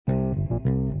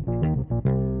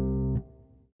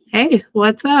Hey,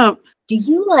 what's up? Do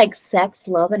you like sex,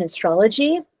 love, and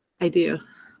astrology? I do.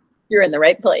 You're in the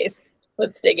right place.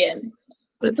 Let's dig in.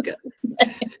 Let's go.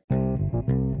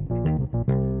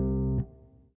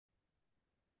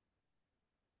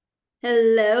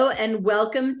 Hello, and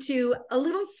welcome to a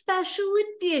little special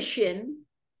edition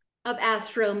of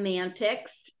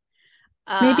Astromantics.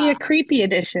 Maybe a creepy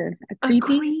edition. A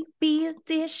creepy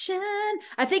edition.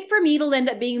 I think for me, it'll end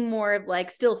up being more of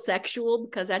like still sexual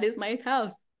because that is my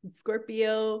house.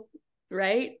 Scorpio,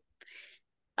 right?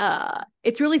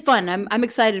 It's really fun. I'm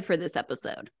excited for this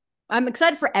episode. I'm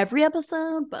excited for every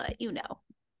episode, but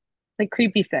like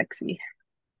creepy sexy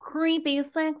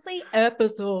sexy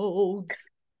episodes.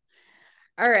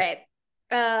 All right.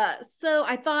 So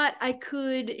I thought I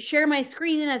could share my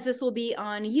screen as this will be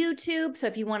on YouTube. So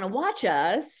if you want to watch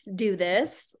us do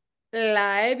this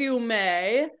live, you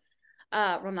may.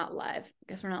 Well, not live. I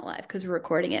guess we're not live because we're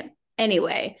recording it.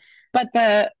 Anyway. but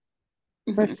the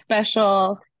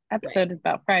special episode is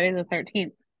about Friday the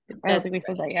 13th. I don't think we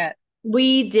said that yet.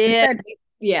 We did.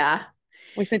 Yeah.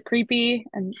 We said creepy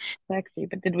and sexy,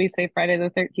 but did we say Friday the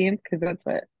 13th? Because that's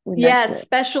what we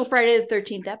special Friday the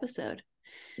 13th episode.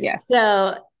 Yes.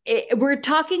 So we're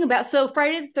talking about, so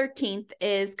Friday the 13th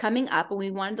is coming up and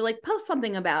we wanted to like post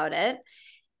something about it.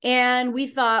 And we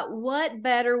thought, what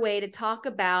better way to talk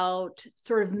about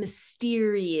sort of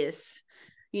mysterious,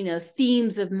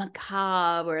 themes of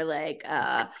macabre or like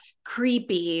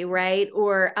creepy, right?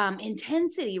 Or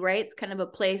intensity, right? It's kind of a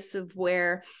place of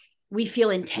where we feel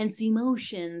intense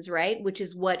emotions, right? Which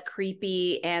is what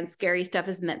creepy and scary stuff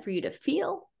is meant for you to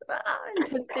feel.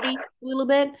 Intensity a little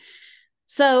bit.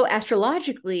 So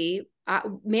astrologically,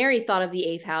 Mary thought of the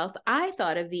eighth house. I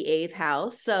thought of the eighth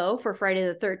house. So for Friday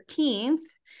the 13th,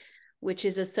 which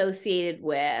is associated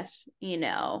with,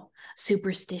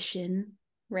 superstition,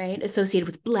 right? Associated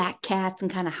with black cats and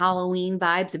kind of Halloween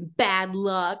vibes and bad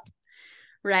luck,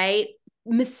 right?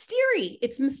 Mystery.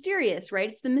 It's mysterious, right?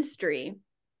 It's the mystery.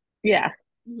 Yeah,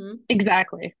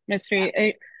 exactly. Mystery.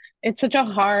 Yeah. It's such a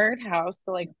hard house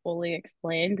to like fully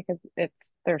explain because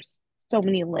there's so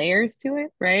many layers to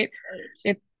it, right?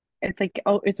 It's like,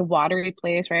 it's a watery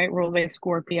place, right? Ruled by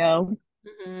Scorpio.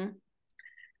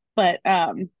 But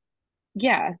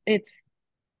yeah, it's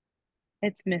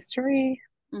mystery.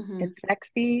 It's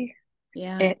sexy.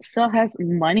 Yeah. It still has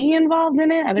money involved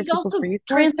in it. It's also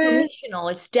transformational.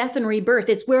 It's death and rebirth.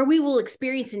 It's where we will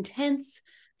experience intense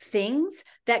things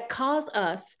that cause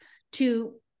us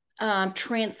to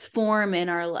transform in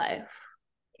our life.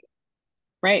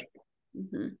 Right.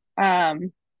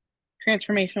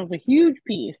 Transformational is a huge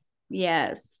piece.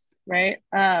 Yes. Right.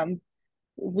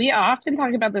 We often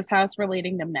talk about this house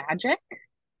relating to magic.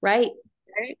 Right.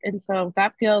 And so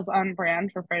that feels on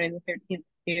brand for Friday the 13th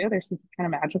too. There's something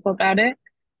kind of magical about it.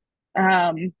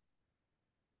 And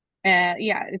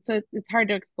yeah, it's hard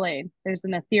to explain. There's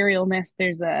an etherealness,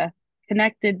 there's a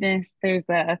connectedness, there's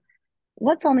a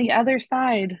what's on the other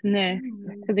side to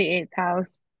the eighth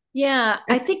house. Yeah,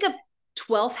 I think of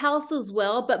 12th house as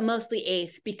well, but mostly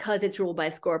eighth because it's ruled by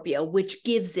Scorpio, which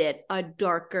gives it a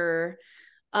darker,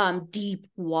 deep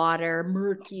water,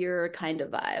 murkier kind of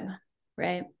vibe,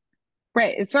 right?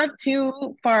 Right. It's not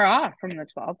too far off from the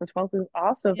 12th. The 12th is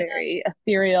also very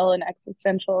ethereal and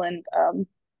existential and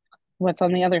what's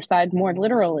on the other side more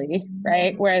literally,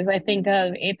 right? Whereas I think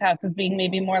of eighth house as being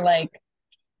maybe more like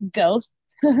ghosts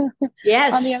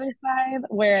yes on the other side,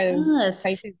 whereas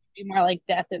Pisces would be more like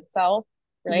death itself,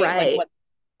 right? Like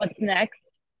what's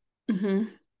next?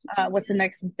 What's the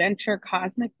next adventure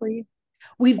cosmically?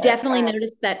 We've definitely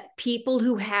noticed that people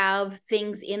who have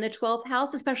things in the 12th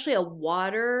house, especially a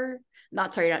water,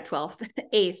 not 12th,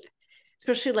 eighth,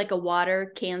 especially like a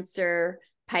water, Cancer,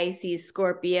 Pisces,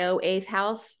 Scorpio, eighth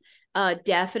house,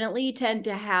 definitely tend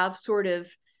to have sort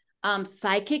of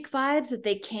psychic vibes that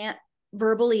they can't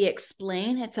verbally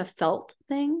explain. It's a felt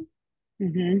thing.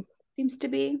 Seems to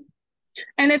be.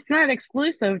 And it's not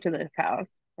exclusive to this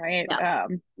house, right?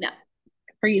 No.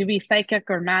 For you to be psychic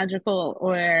or magical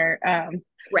or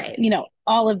right,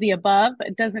 all of the above,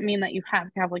 it doesn't mean that you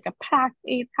have to have like a packed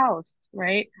eighth house,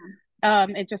 right?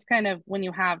 It just kind of, when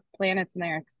you have planets in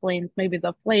there, explains maybe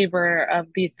the flavor of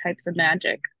these types of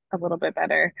magic a little bit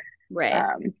better,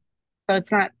 right? So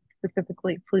it's not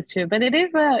specifically exclusive, but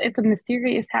it's a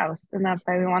mysterious house, and that's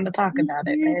why we wanted to talk about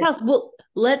it. Right? House. Well,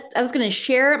 I was going to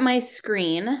share my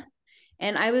screen,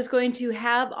 and I was going to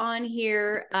have on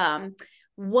here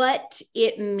what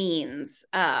it means.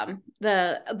 I'm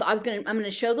going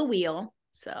to show the wheel.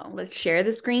 So let's share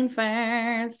the screen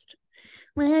first.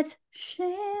 Let's share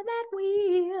that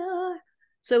wheel.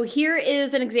 So here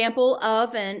is an example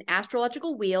of an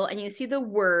astrological wheel, and you see the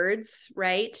words,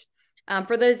 right?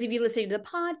 For those of you listening to the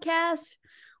podcast,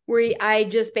 where I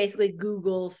just basically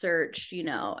Google searched,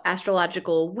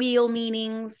 astrological wheel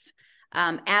meanings.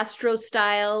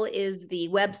 Astrostyle is the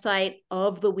website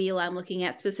of the wheel I'm looking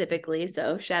at specifically.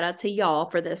 So shout out to y'all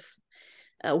for this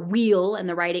wheel and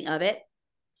the writing of it.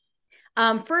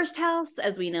 First house,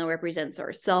 as we know, represents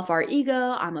ourself, our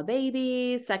ego. I'm a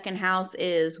baby. Second house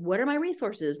is, what are my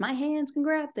resources? My hands can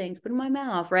grab things, put in my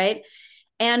mouth, right?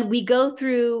 And we go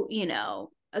through,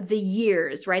 the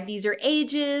years, right? These are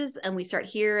ages, and we start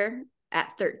here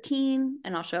at 13,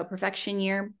 and I'll show a perfection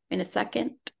year in a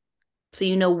second, so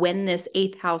you know when this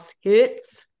 8th house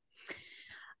hits.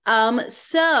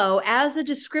 So as a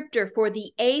descriptor for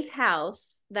the 8th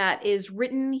house that is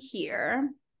written here,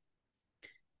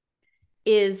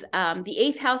 is the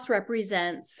 8th house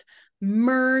represents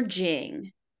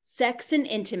merging sex and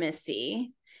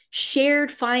intimacy, shared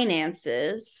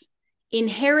finances,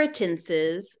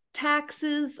 inheritances,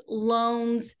 taxes,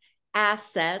 loans,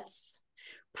 assets,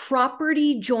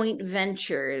 property joint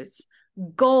ventures,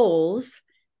 goals,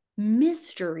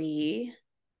 mystery,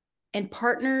 and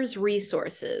partners'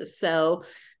 resources. So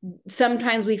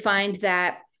sometimes we find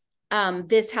that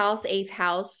this house, 8th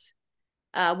house,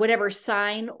 whatever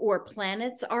sign or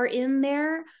planets are in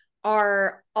there,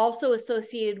 are also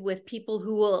associated with people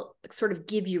who will sort of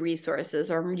give you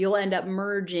resources, or you'll end up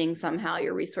merging somehow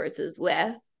your resources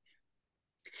with,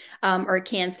 or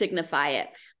can signify it.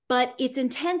 But it's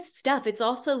intense stuff. It's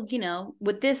also,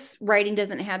 what this writing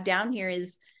doesn't have down here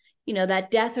is,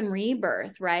 that death and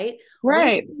rebirth, right?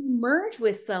 Right. When you merge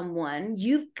with someone,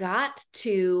 you've got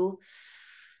to,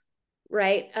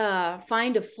 right,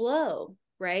 find a flow,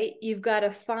 right? You've got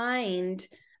to find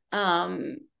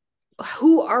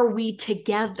who are we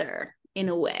together in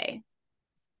a way.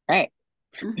 Right.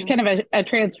 There's kind of a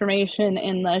transformation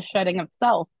in the shedding of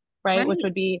self, right? Which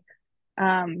would be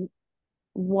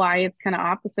why it's kind of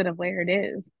opposite of where it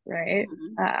is, right?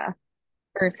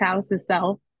 First house is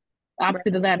self.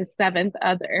 Opposite of that is 7th,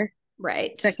 other.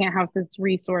 Right. Second house is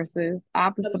resources.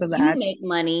 Opposite of that, you make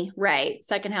money. Right.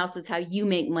 Second house is how you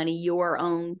make money, your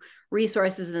own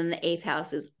resources. And then the 8th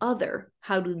house is other.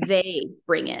 How do they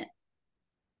bring it?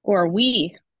 Or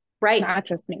we. Right. Not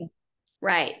just me.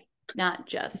 Right. Not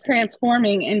just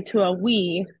transforming me. Into a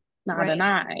we, not right. an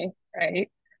I. Right.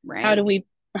 Right. How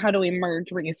do we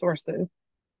merge resources?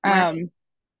 Right.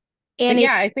 And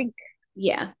yeah, I think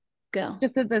go.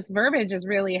 Just that this verbiage is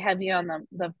really heavy on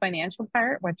the financial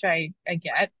part, which I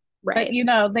get. Right.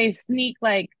 But they sneak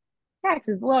like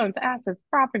taxes, loans, assets,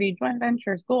 property, joint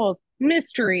ventures, goals,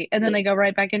 mystery, and then they go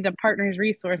right back into partners,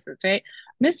 resources, right?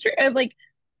 Mystery,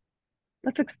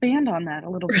 let's expand on that a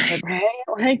little bit,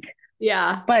 right?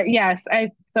 But yes, I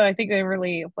think they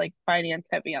really finance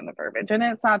heavy on the verbiage, and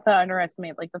it's not to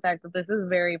underestimate the fact that this is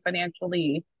very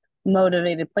financially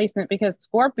motivated placement, because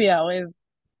Scorpio is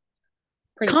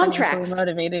pretty financially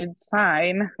motivated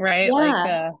sign, right?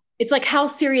 Yeah. It's like, how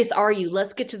serious are you?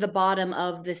 Let's get to the bottom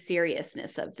of the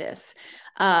seriousness of this.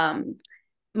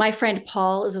 My friend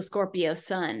Paul is a Scorpio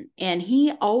sun, and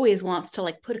he always wants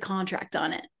to put a contract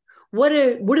on it. What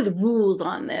are the rules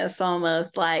on this?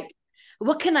 Almost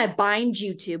what can I bind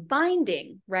you to?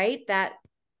 Binding, right? That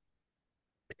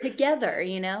together,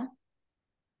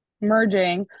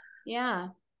 merging. Yeah.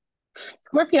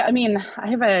 Scorpio, I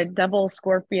have a double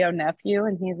Scorpio nephew,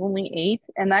 and he's only 8,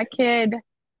 and that kid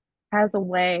has a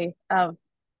way of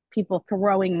people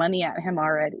throwing money at him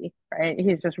already, right?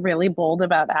 He's just really bold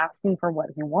about asking for what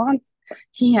he wants.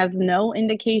 He has no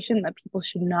indication that people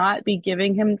should not be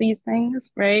giving him these things,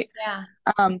 right? Yeah.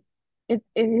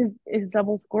 His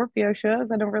double Scorpio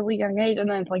shows at a really young age, and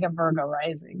then it's a Virgo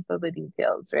rising, so the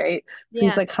details, right? So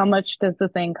he's like, how much does the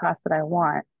thing cost that I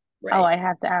want? Right. Oh, I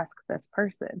have to ask this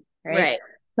person, right?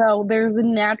 So there's a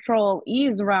natural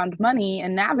ease around money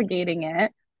and navigating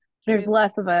it. There's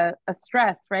less of a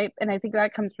stress, right? And I think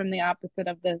that comes from the opposite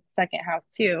of the second house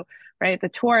too, right? The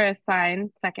Taurus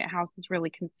sign, second house, is really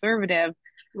conservative.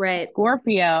 Right.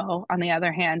 Scorpio, on the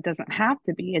other hand, doesn't have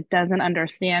to be. It doesn't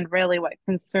understand really what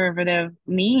conservative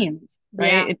means,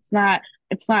 right? Yeah.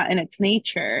 It's not in its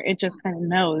nature. It just kind of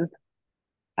knows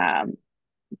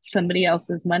somebody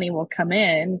else's money will come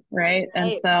in, right?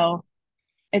 And so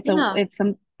it's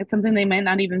something they might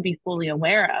not even be fully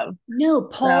aware of. No,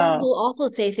 Paul will also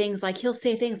say things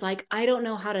like, I don't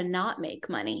know how to not make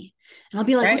money. And I'll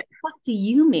be like, what the fuck do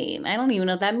you mean? I don't even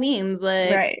know what that means.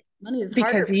 Money is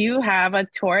harder. Because you have a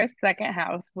Taurus second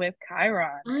house with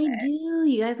Chiron. I do.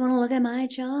 You guys want to look at my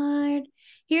chart?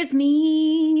 Here's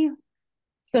me.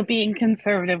 So being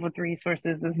conservative with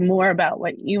resources is more about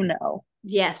what you know.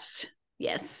 Yes.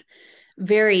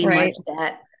 Very much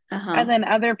that. Uh-huh. And then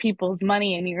other people's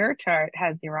money in your chart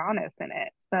has Uranus in it.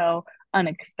 So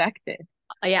unexpected.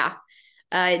 Yeah.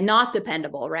 Not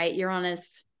dependable, right?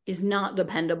 Uranus is not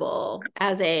dependable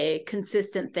as a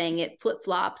consistent thing. It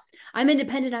flip-flops. I'm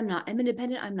independent, I'm not. I'm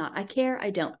independent, I'm not. I care,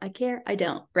 I don't. I care, I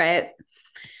don't, right?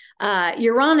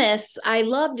 Uranus, I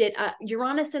loved it.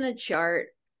 Uranus in a chart.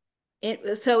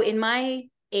 So in my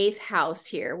 8th house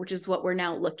here, which is what we're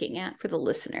now looking at for the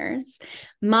listeners,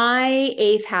 my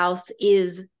 8th house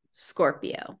is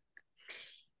Scorpio.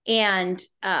 And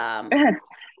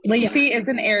Lacey is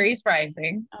an Aries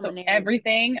rising, I'm so an Aries.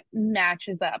 everything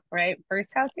matches up, right? First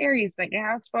house Aries, second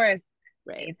house Taurus,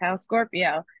 Right. 8th house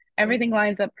Scorpio. Everything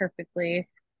lines up perfectly,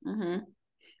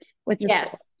 which is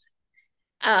Yes.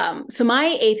 cool. So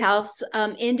my 8th house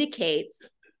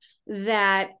indicates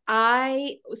that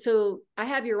I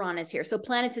have Uranus here. So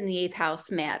planets in the 8th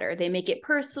house matter. They make it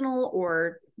personal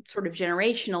or sort of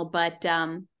generational, but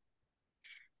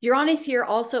Uranus here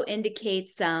also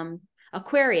indicates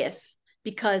Aquarius,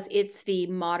 because it's the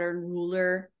modern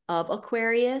ruler of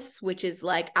Aquarius, which is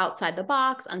like outside the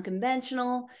box,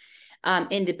 unconventional,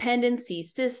 independency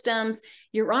systems.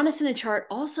 Uranus in a chart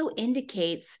also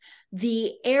indicates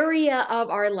the area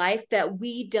of our life that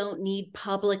we don't need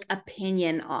public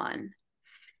opinion on.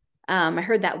 I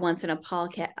heard that once in a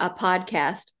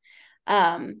podcast.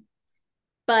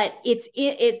 But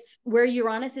it's where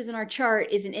Uranus is in our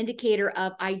chart is an indicator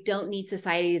of I don't need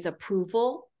society's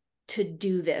approval to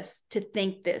do this, to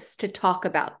think this, to talk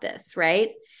about this,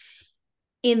 right?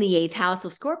 In the 8th house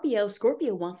of Scorpio,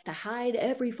 Scorpio wants to hide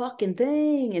every fucking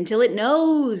thing until it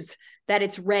knows that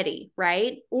it's ready,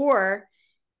 right? Or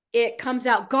it comes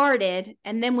out guarded,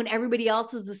 and then when everybody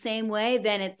else is the same way,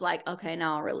 then it's like, okay,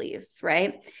 now I'll release,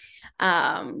 right?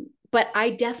 But I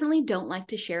definitely don't like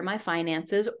to share my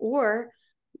finances or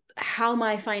how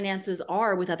my finances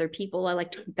are with other people. I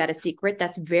like to keep that a secret.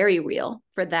 That's very real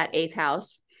for that 8th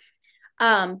house.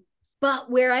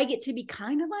 But where I get to be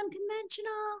kind of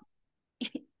unconventional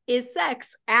is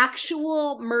sex,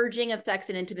 actual merging of sex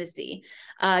and intimacy.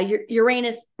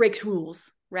 Uranus breaks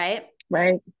rules, right?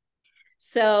 Right.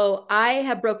 So I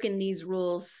have broken these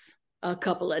rules a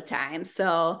couple of times.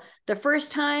 So the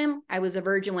first time I was a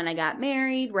virgin when I got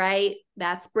married, right?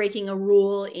 That's breaking a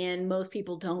rule, and most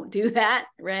people don't do that,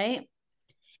 right?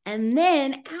 And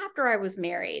then after I was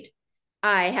married,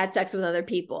 I had sex with other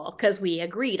people because we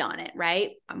agreed on it,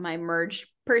 right? My merged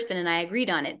person and I agreed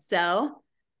on it. So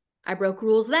I broke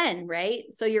rules then, right?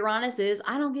 So Uranus is,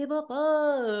 I don't give a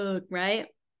fuck, right?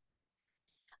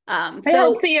 I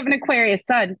hope so. You have an Aquarius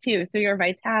sun too, so your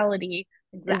vitality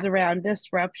is around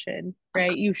disruption,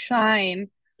 right? You shine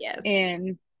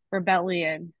in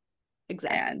rebellion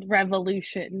and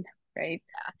revolution, right?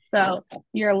 So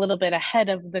you're a little bit ahead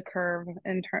of the curve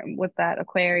in term with that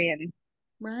Aquarian,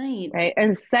 right?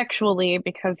 And sexually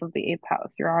because of the 8th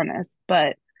house Uranus,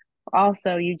 but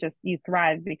also you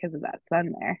thrive because of that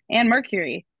sun there and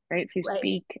Mercury, right? So you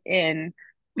speak in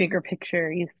bigger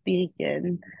picture, you speak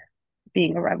in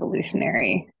being a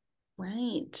revolutionary.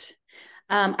 Right.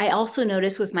 I also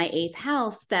noticed with my 8th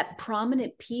house that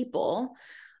prominent people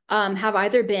have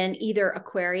either been either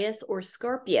Aquarius or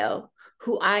Scorpio,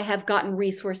 who I have gotten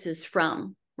resources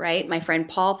from, right? My friend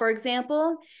Paul, for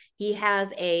example, he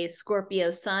has a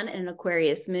Scorpio sun and an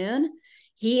Aquarius moon.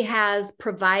 He has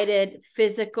provided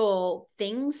physical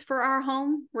things for our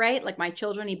home, right? Like my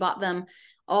children, he bought them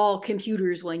all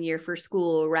computers one year for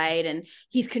school, right? And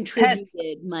he's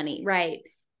contributed money, right?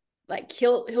 Like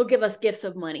he'll give us gifts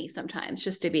of money sometimes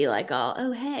just to be like,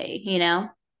 oh hey, you know.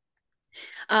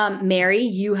 Mary,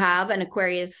 you have an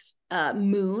Aquarius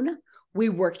moon. We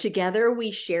work together,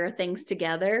 we share things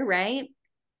together, right?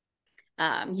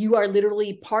 You are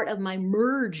literally part of my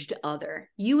merged other.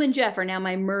 You and Jeff are now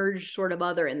my merged sort of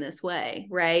other in this way,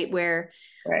 right? Where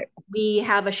we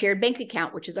have a shared bank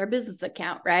account, which is our business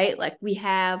account, right? Like we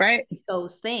have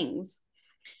those things.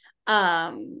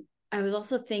 I was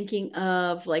also thinking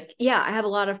of like, I have a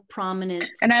lot of prominent.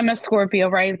 And I'm a Scorpio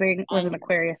rising with an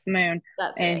Aquarius moon.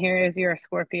 And here is your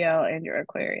Scorpio and your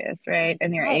Aquarius, right?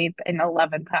 And your 8th and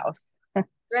 11th house.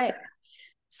 Right.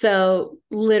 So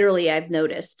literally I've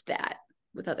noticed that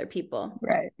with other people.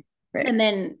 Right. And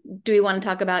then do we want to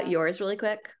talk about yours really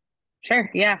quick? Sure.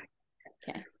 Yeah.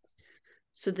 Okay.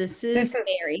 So this is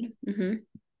Mary. Mm-hmm.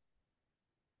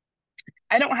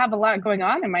 I don't have a lot going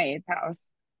on in my 8th house.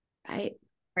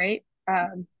 Right.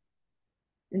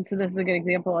 And so this is a good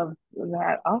example of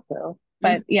that also.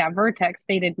 But Vertex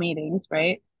fated meetings,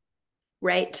 right?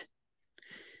 Right.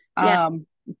 Yeah.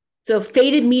 So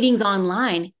fated meetings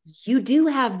online, you do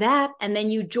have that. And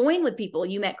then you join with people.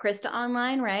 You met Krista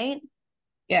online, right?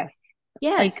 Yes.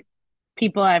 Yes. Like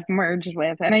people I've merged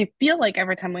with. And I feel like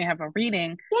every time we have a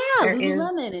reading, Yeah, there is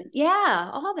Lululemon and yeah,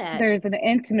 all that. there's an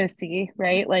intimacy,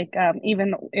 right? Like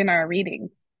even in our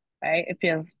readings, right? It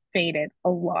feels faded a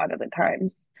lot of the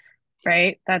times,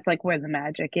 right? That's like where the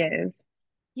magic is,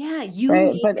 Yeah, you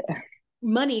right? make But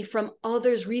money from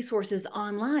others' resources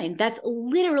online. That's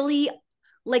literally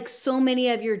like so many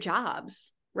of your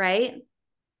jobs, right?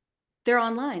 They're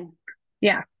online.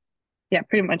 yeah, yeah,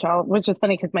 pretty much all, which is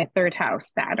funny because my third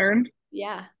house, Saturn,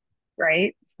 Yeah.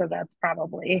 right? So that's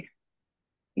probably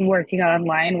working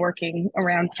online, working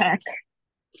around tech.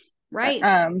 Right.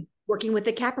 Um, Working with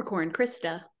the Capricorn,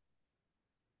 Krista.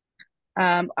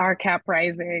 our cap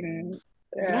rising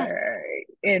Yes.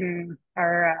 in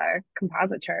our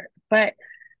composite chart. But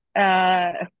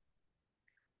uh,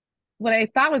 what I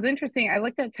thought was interesting, I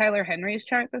looked at Tyler Henry's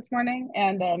chart this morning,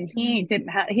 and he didn't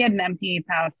have he had an empty eighth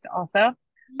house also.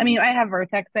 I mean, I have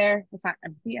vertex there. It's not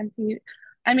empty.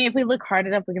 I mean, if we look hard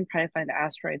enough, we can probably find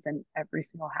asteroids in every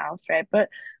single house, right? But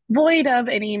void of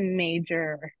any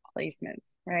major placements,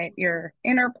 right? Your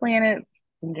inner planets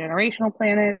and generational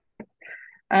planets.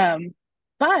 Um,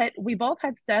 but we both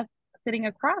had stuff sitting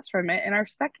across from it in our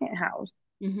second house,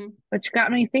 Mm-hmm. which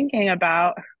got me thinking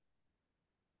about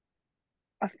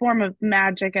a form of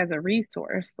magic as a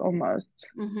resource almost,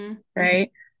 Mm-hmm.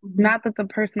 right? Mm-hmm. Not that the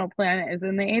personal planet is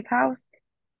in the eighth house,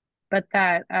 but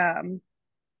that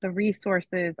the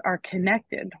resources are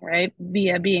connected, right?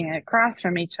 Via being across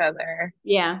from each other.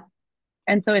 Yeah.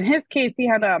 And so in his case, he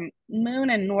had a moon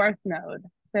and north node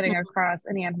sitting across,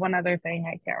 and he had one other thing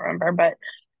I can't remember, but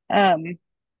and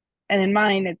in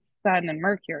mine it's Sun and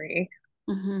Mercury.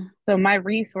 Mm-hmm. So my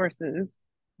resources,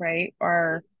 right,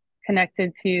 are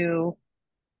connected to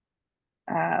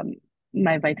um,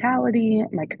 my vitality,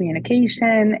 my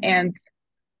communication, and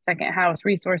second house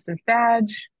resources, Sag,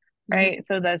 right? Mm-hmm.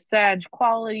 So the Sag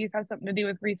qualities have something to do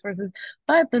with resources,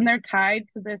 but then they're tied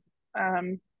to this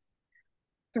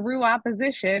through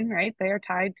opposition, right? They are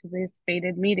tied to these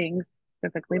fated meetings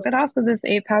specifically, but also this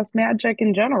eighth house magic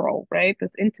in general, right?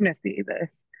 This intimacy, this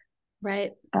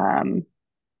Right. um,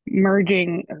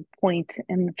 merging point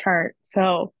in the chart.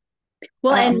 So,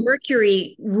 Well, and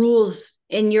Mercury rules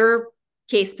in your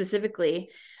case specifically.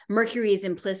 Mercury is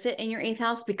implicit in your eighth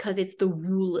house because it's the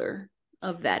ruler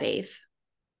of that eighth.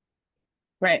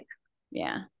 right,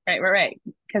 Yeah. right.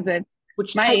 Because it's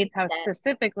Which my tightens eighth house that.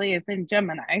 specifically is in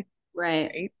Gemini,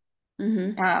 Right. right?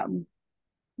 Mm-hmm.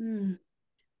 Um,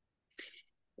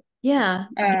 Yeah.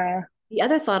 uh, The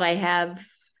other thought I have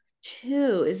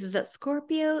too is that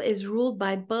Scorpio is ruled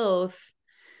by both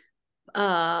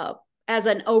as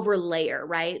an overlayer,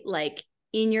 right? Like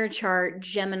in your chart,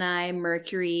 Gemini,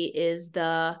 Mercury is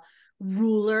the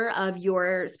ruler of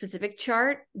your specific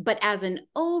chart, but as an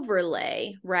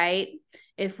overlay, right?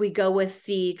 If we go with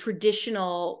the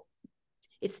traditional,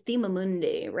 it's Thema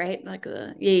Mundi, right? Like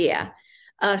the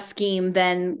scheme,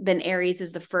 then Aries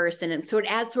is the first, and so it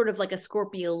adds sort of like a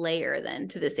Scorpio layer then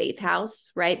to this eighth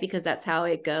house, right? Because that's how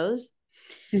it goes.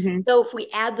 mm-hmm. So if we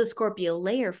add the Scorpio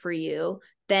layer for you,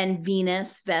 then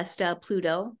Venus, Vesta,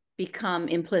 Pluto become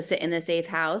implicit in this eighth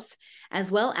house,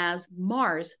 as well as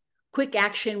Mars, quick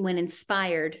action when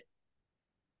inspired,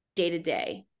 day to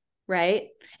day, right?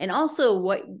 And also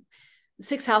what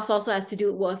sixth house also has to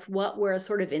do with what we're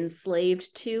sort of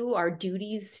enslaved to, our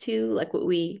duties to, like what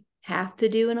we have to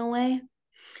do in a way.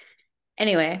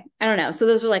 Anyway, I don't know. So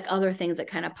those were like other things that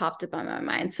kind of popped up on my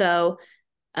mind. So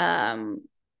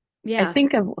yeah. I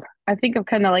think of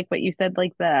kind of like what you said,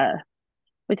 like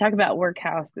we talk about work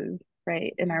houses,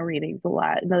 right, in our readings a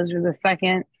lot. And those are the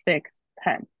second, sixth,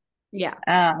 10th. Yeah.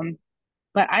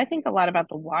 But I think a lot about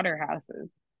the water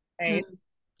houses, right?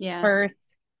 Yeah.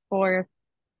 First, fourth,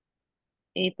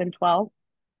 eighth, and 12th.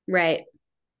 Right.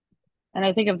 And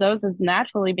I think of those as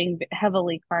naturally being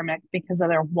heavily karmic because of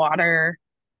their water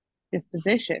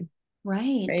disposition,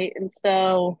 Right. And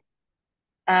so,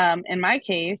 in my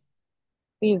case,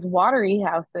 these watery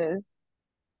houses,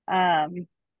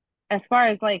 as far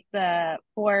as like the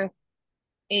fourth,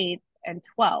 eighth, and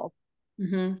 12th,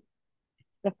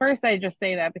 the first I just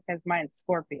say that because mine's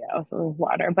Scorpio, so it's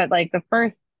water, but like the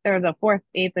first or the fourth,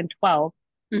 eighth, and 12th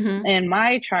in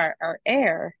my chart are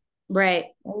air. Right.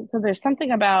 So there's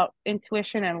something about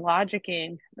intuition and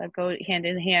logicking that go hand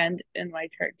in hand in my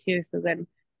chart too. So then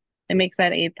it makes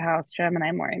that eighth house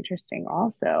Gemini more interesting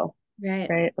also.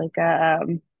 Right. Like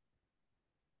and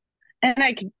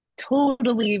I can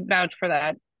totally vouch for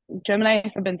that.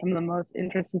 Geminis have been some of the most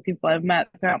interesting people I've met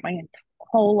throughout my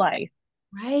whole life.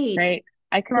 Right.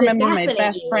 I can They remember my fascinate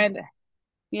best you. friend.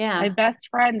 Yeah. My best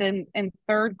friend in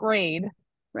third grade.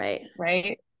 Right.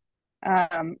 Right.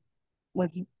 was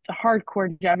a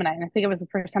hardcore Gemini, and I think it was the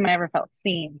first time I ever felt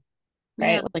seen,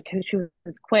 Yeah. right? Like 'cause she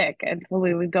was quick, and so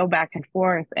we would go back and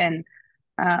forth, and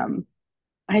um,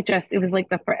 it was like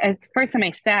it's the first time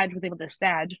I was able to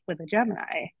Sag with a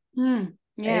Gemini, right?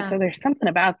 Yeah. So there's something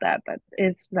about that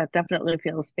definitely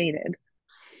feels fated.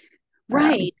 Um,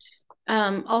 Right.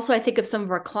 Also, I think of some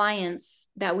of our clients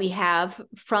that we have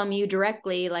from you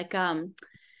directly, like Krista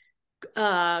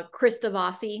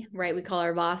Vossi, right? We call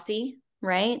her Vossi,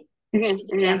 right? She's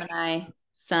a Gemini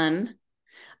sun.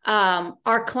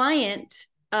 Our client,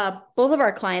 both of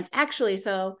our clients, actually,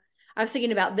 so I was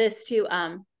thinking about this too.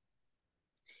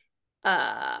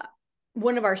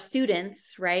 One of our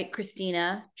students, right,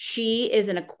 Christina, she is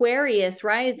an Aquarius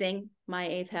rising, my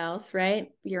eighth house, right?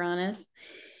 Uranus.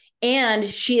 And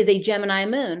she is a Gemini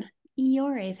moon,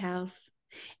 your eighth house.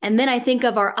 And then I think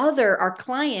of our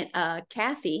client,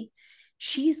 Kathy.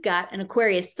 She's got an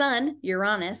Aquarius sun,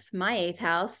 Uranus, my eighth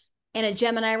house, and a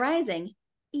Gemini rising,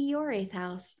 your eighth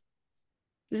house.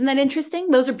 Isn't that interesting?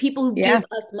 Those are people who yeah, give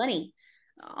us money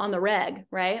on the reg,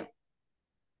 right?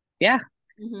 yeah.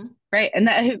 Mm-hmm. Right. And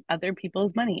that is other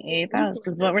people's money. Eighth house is what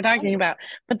Resources. we're talking about.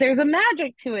 But there's a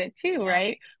magic to it too, Yeah.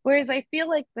 right? Whereas I feel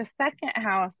like the second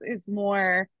house is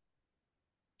more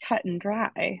cut and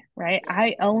dry, right? Yeah.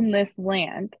 I own this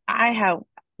land. I have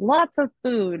lots of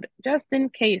food just in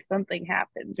case something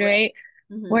happens, right?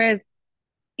 Mm-hmm. Whereas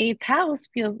eighth house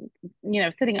feels,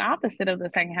 sitting opposite of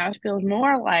the second house feels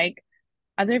more like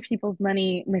other people's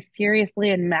money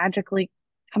mysteriously and magically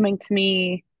coming to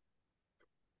me.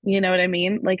 You know what I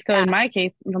mean? Like, so Yeah. in my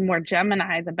case, the more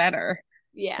Gemini, the better.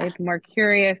 Yeah. Right? The more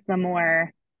curious, the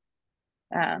more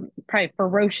probably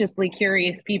ferociously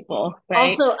curious people,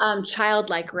 right? Also,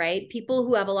 childlike, right? People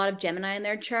who have a lot of Gemini in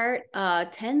their chart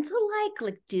tend to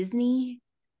like Disney,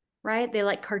 right? They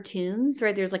like cartoons,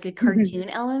 right? There's like a cartoon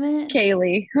element.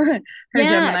 Kaylee, her Yeah,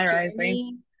 Gemini rising.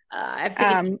 Jeremy. I was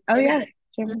thinking Oh yeah,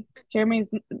 Jeremy. Jeremy's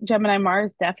Gemini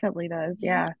Mars definitely does.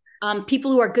 Yeah.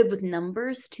 People who are good with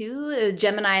numbers too.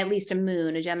 Gemini, at least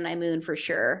a Gemini moon for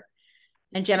sure.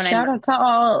 And Gemini. Shout out to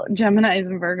all Geminis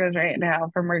and Virgos right now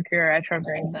for Mercury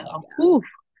retrograde though. Oof.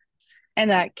 And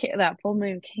that full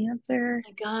moon Cancer. Oh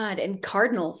my God. And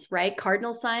cardinals, right?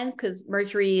 Cardinal signs, because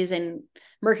Mercury is in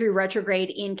Mercury retrograde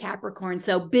in Capricorn.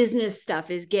 So business stuff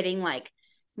is getting like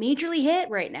majorly hit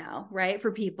right now, right?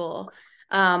 For people.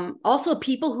 Also,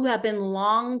 people who have been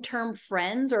long-term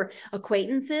friends or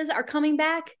acquaintances are coming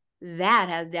back. That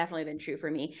has definitely been true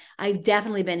for me. I've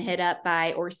definitely been hit up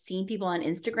by or seen people on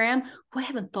Instagram who I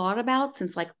haven't thought about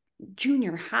since like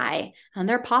junior high, and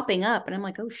they're popping up, and I'm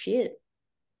like, oh shit.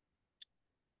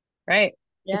 Right.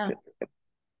 Yeah. It's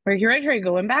Mercury retrograde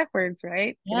going backwards,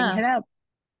 right? Getting Yeah. hit up.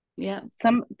 Yeah.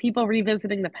 Some people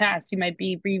revisiting the past. You might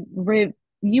be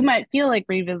you might feel like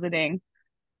revisiting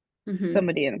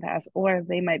somebody in the past, or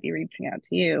they might be reaching out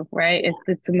to you, right? Yeah.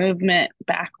 It's a movement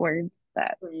backwards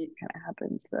that Right. kind of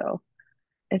happens. So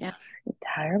Yeah. it's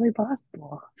entirely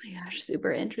possible. Oh my gosh,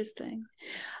 super interesting.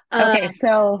 Okay,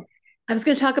 so I was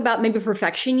going to talk about maybe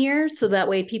perfection year, so that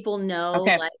way people know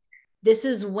like this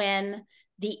is when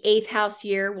the eighth house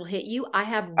year will hit you. I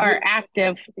have are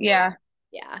active, yeah.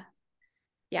 Yeah.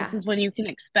 This is when you can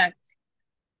expect,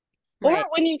 Right. or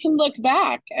when you can look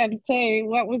back and say,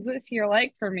 "What was this year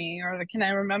like for me?" Or can I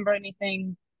remember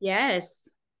anything? Yes.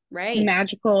 Right.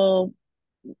 Magical,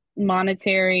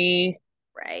 monetary,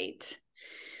 Right.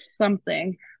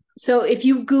 something. So if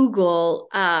you Google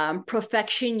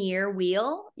perfection year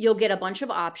wheel, you'll get a bunch of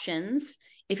options.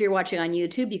 If you're watching on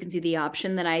YouTube, you can see the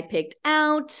option that I picked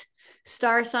out.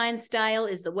 Star Sign Style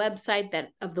is the website that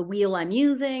of the wheel I'm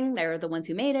using. They're the ones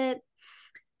who made it.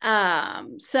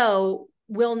 So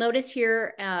we'll notice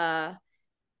here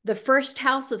the first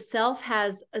house of self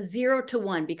has a 0 to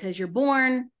 1 because you're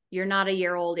born, you're not a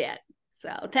year old yet.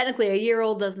 So technically a year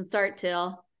old doesn't start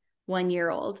till 1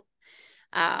 year old.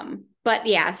 But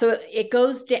yeah, so it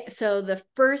goes so the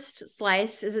first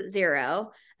slice is at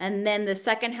 0, and then the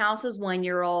second house is 1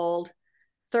 year old,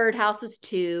 third house is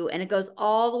 2, and it goes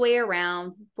all the way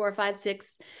around 4, 5,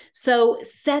 6. So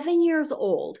 7 years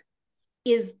old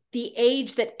is the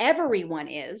age that everyone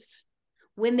is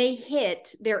when they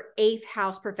hit their 8th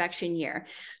house perfection year.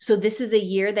 So this is a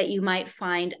year that you might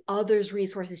find others'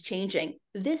 resources changing.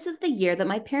 This is the year that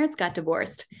my parents got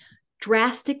divorced.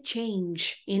 Drastic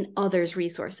change in others'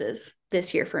 resources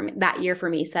this year for me, that year for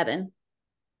me, 7,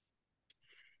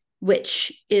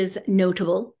 which is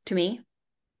notable to me.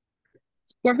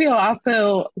 Scorpio,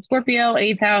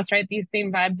 8th house, right? These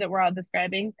same vibes that we're all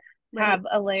describing have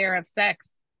a layer of sex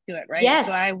to it, right? Yes.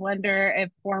 So I wonder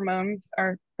if hormones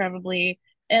are probably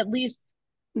at least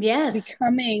yes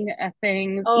becoming a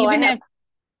thing, oh, even if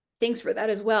Thanks for that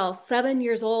as well. 7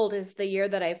 years old is the year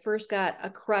that I first got a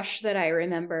crush that I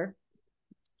remember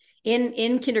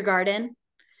in kindergarten.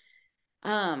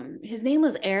 His name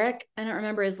was Eric. I don't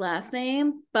remember his last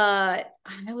name, but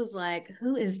I was like,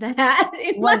 who is that?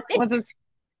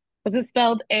 Was it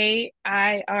spelled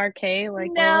AIRK like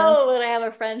Lola? No, but I have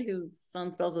a friend whose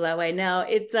son spells it that way. No,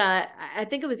 it's I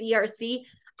think it was ERC.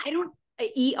 I don't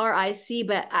ERIC,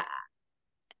 but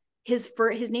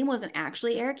his name wasn't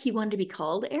actually Eric. He wanted to be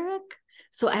called Eric.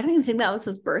 So I don't even think that was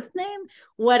his birth name.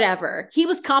 Whatever. He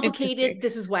was complicated.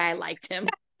 This is why I liked him.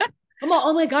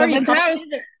 Oh my God.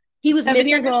 He was 7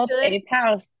 years old, misunderstood. 8th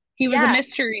house. He was a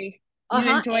mystery. You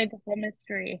Uh-huh. enjoyed the whole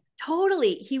mystery.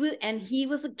 Totally. He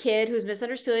was a kid who was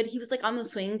misunderstood. He was like on the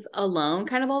swings alone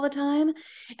kind of all the time.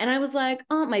 And I was like,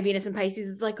 oh, my Venus in Pisces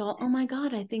is like, oh my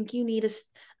God, I think you need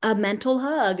a mental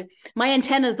hug. My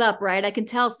antenna's up, right? I can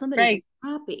tell somebody's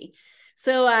happy.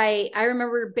 So I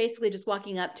remember basically just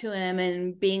walking up to him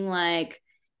and being like,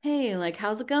 hey, like,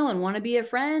 how's it going? Want to be a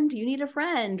friend? You need a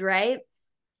friend, right?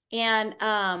 And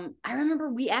I remember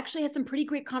we actually had some pretty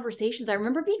great conversations. I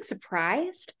remember being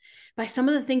surprised by some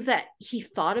of the things that he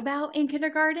thought about in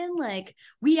kindergarten. Like,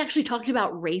 we actually talked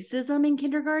about racism in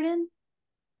kindergarten.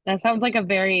 That sounds like a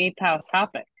very 8th house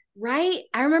topic. Right?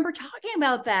 I remember talking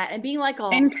about that and being like,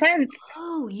 all intense.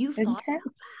 Oh, you thought about that?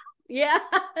 Yeah.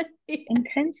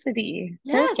 Intensity.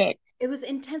 Yes. Perfect. It was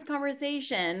intense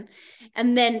conversation.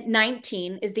 And then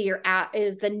 19 is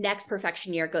the next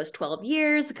perfection year. It goes 12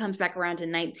 years. It comes back around to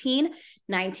 19.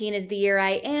 19 is the year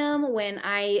I am when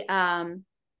I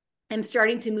am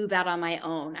starting to move out on my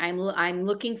own. I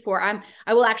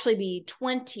will actually be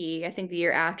 20, I think the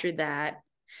year after that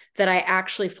I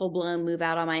actually full blown move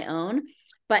out on my own.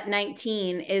 But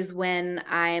 19 is when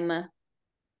I'm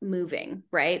moving,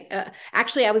 right?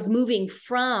 Actually, I was moving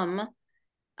from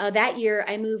that year.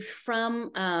 I moved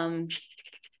from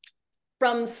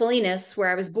Salinas, where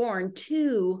I was born,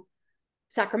 to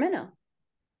Sacramento,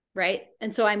 right?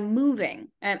 And so I'm moving,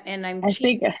 and I'm. I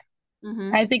think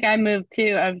I moved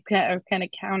too. I was kind of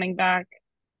counting back,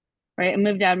 right? I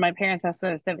moved out of my parents' house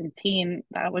when I was 17.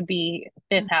 That would be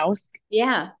 5th house.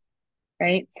 Yeah.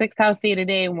 Right. 6th house day to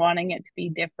day, wanting it to be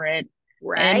different.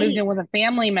 Right. And I moved in with a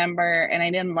family member and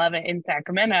I didn't love it in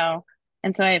Sacramento.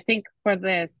 And so I think for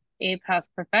this 8th house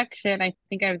perfection, I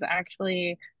think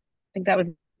that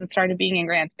was the start of being in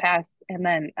Grants Pass and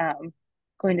then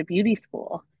going to beauty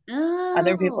school.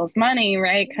 Other people's money,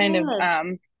 right? Yes. Kind of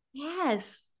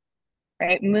yes.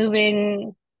 Right.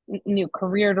 Moving, new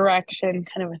career direction,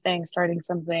 kind of a thing, starting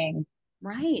something.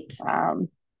 Right.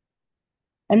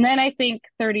 And then I think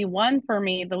 31 for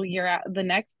me, the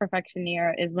next perfection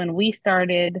year is when we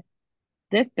started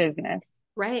this business.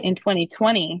 Right. In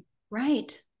 2020.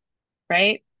 Right.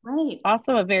 Right. Right.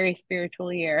 Also a very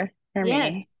spiritual year for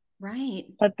me. Right.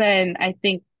 But then I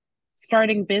think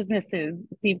starting businesses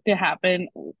seem to happen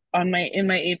in my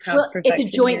 8th house perfection.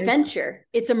 It's a joint venture.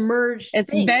 It's a merged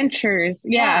It's thing. ventures.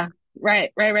 Yeah.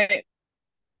 Right.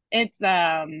 It's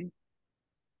yeah.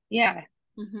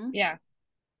 Yeah.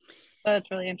 So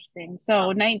it's really interesting.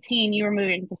 So 19, you were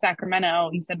moving to Sacramento.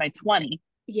 You said by 20.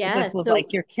 Yes. This was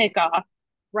like your kickoff.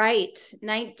 Right.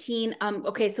 19.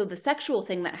 Okay. So the sexual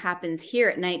thing that happens here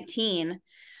at 19,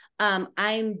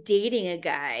 I'm dating a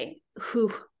guy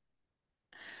who,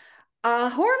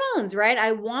 hormones, right?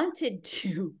 I wanted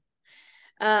to,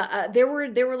 there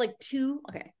were like two,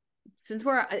 okay. Since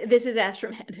this is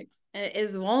Astromatics and it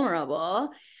is vulnerable,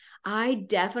 I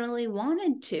definitely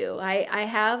wanted to. I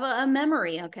have a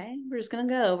memory. Okay. We're just going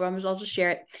to go. I'll just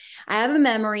share it. I have a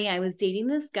memory. I was dating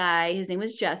this guy. His name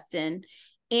was Justin.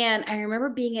 And I remember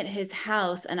being at his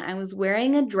house and I was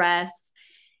wearing a dress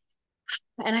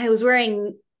and I was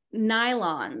wearing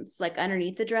nylons like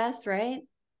underneath the dress. Right.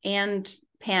 And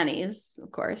panties,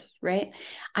 of course. Right.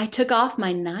 I took off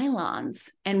my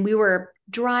nylons and we were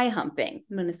dry humping.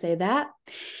 I'm going to say that.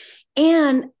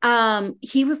 And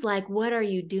he was like, what are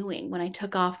you doing, when I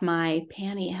took off my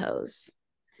pantyhose?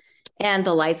 And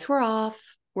the lights were off.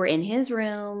 We're in his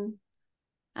room.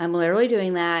 I'm literally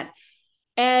doing that.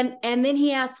 And then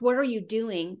he asked, what are you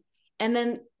doing? And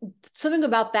then something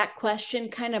about that question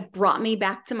kind of brought me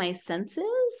back to my senses.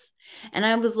 And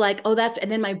I was like, oh,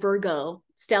 and then my Virgo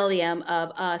stellium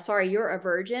of, sorry, you're a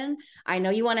virgin. I know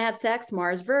you want to have sex.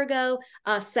 Mars, Virgo,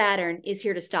 Saturn is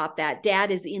here to stop that.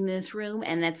 Dad is in this room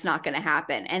and that's not going to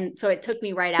happen. And so it took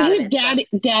me right out of it.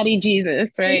 Daddy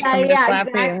Jesus, right? Yeah,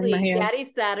 exactly. Daddy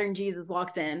Saturn Jesus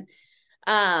walks in.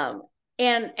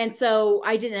 And so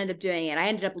I didn't end up doing it. I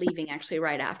ended up leaving actually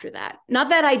right after that. Not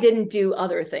that I didn't do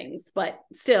other things, but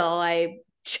still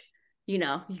you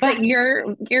know, But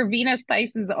your Venus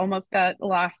Pisces almost got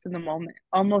lost in the moment,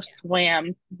 almost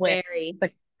swam with very,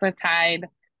 the tide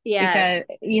yes.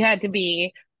 because you had to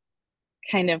be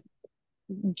kind of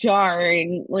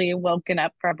jarringly woken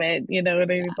up from it. You know what I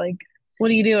mean? Like,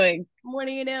 what are you doing? What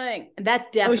are you doing? That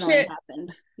Oh definitely shit.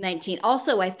 happened. 19.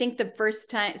 Also, I think the first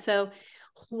time, so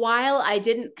while I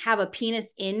didn't have a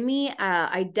penis in me,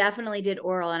 I definitely did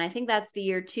oral. And I think that's the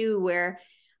year too where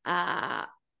uh,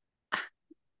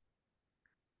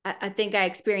 I think I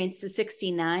experienced the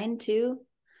 69 too.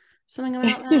 Something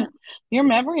about that. Your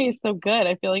memory is so good.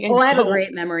 I feel like I Oh, I have a don't.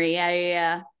 great memory.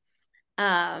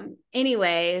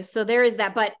 Anyway, so there is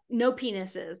that, but no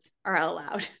penises are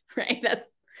allowed, right?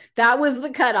 That was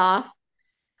the cutoff.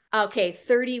 Okay,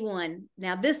 31.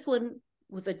 Now this one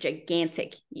was a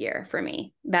gigantic year for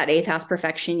me, that eighth house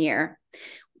perfection year.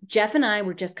 Jeff and I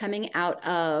were just coming out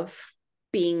of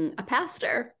being a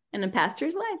pastor and a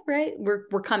pastor's life, right?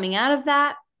 We're coming out of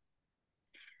that.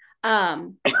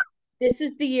 This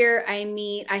is the year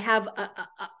I have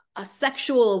a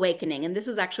sexual awakening. And this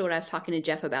is actually what I was talking to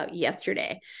Jeff about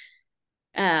yesterday.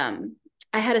 I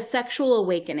had a sexual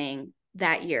awakening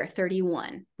that year,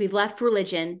 31. We've left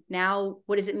religion. Now,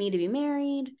 what does it mean to be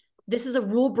married? This is a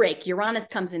rule break. Uranus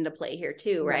comes into play here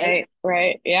too, right?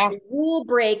 Right. Yeah. A rule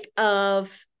break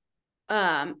of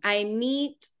I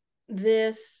meet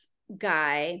this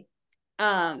guy.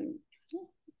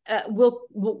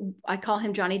 I call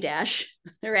him Johnny Dash,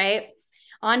 right?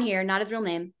 On here, not his real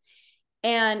name.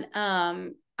 And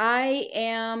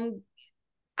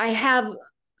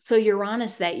so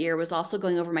Uranus that year was also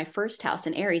going over my first house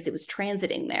in Aries. It was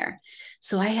transiting there.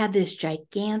 So I had this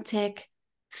gigantic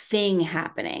thing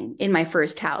happening in my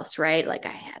first house, right? Like I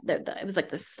had it was like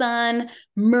the sun,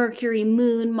 Mercury,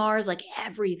 moon, Mars, like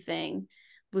everything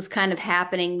was kind of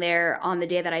happening there on the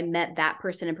day that I met that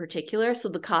person in particular. So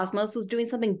the cosmos was doing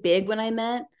something big when I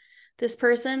met this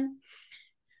person.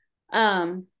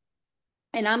 And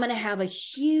I'm going to have a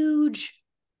huge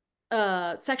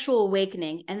sexual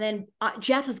awakening. And then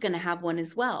Jeff is going to have one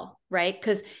as well, right?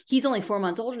 Because he's only 4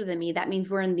 months older than me. That means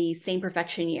we're in the same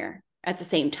perfection year at the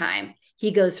same time. He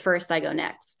goes first, I go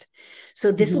next.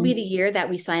 So this will be the year that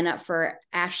we sign up for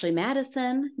Ashley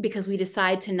Madison because we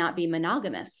decide to not be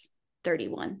monogamous.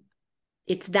 31.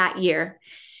 It's that year.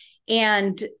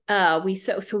 And we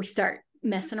start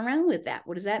messing around with that.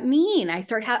 What does that mean? I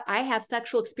have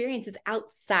sexual experiences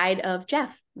outside of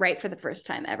Jeff, right? For the first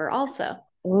time ever also.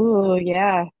 Oh,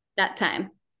 yeah. That time,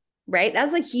 right? That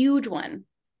was a huge one.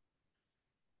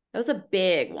 That was a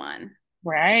big one.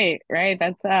 Right.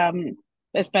 That's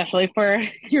especially for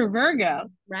your Virgo.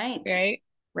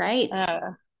 Right. Uh,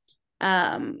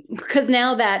 Because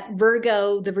now that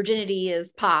Virgo, the virginity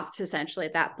is popped essentially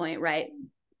at that point, right?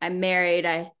 I'm married.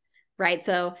 Right.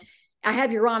 So I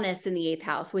have Uranus in the eighth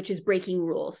house, which is breaking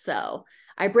rules. So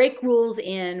I break rules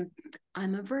I'm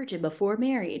a virgin before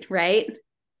married, right?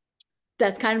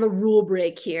 That's kind of a rule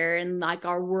break here in like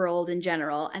our world in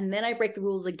general. And then I break the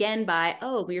rules again by,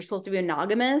 you're supposed to be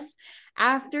monogamous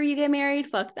after you get married.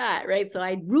 Fuck that, right? So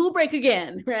I rule break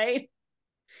again, right?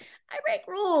 I break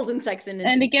rules in sex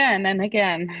and again and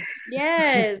again.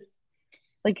 Yes.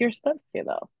 Like you're supposed to,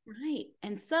 though. Right.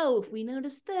 And so if we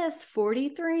notice this,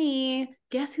 43,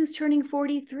 guess who's turning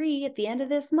 43 at the end of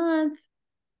this month?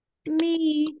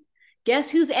 Me.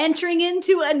 Guess who's entering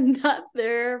into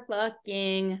another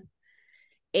fucking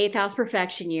eighth house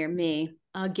perfection year? Me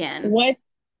again. What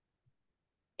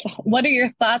are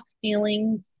your thoughts,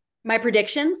 feelings? My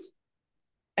predictions?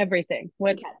 Everything.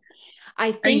 What okay.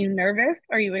 I think. Are you nervous?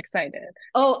 Are you excited?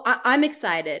 Oh, I'm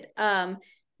excited.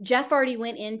 Jeff already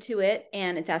went into it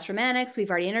and it's Astromanics.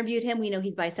 We've already interviewed him. We know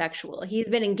he's bisexual. He's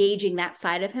been engaging that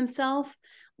side of himself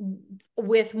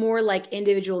with more like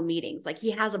individual meetings. Like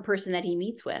he has a person that he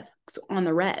meets with on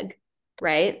the reg,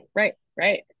 right? Right.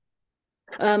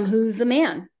 Who's a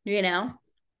man,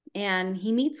 and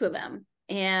he meets with them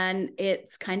and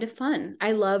it's kind of fun.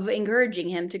 I love encouraging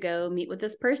him to go meet with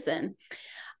this person.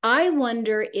 I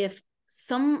wonder if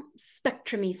some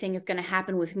spectrum-y thing is going to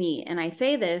happen with me. And I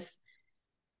say this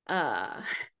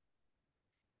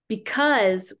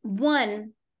because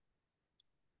one,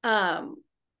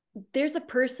 there's a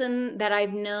person that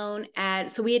I've known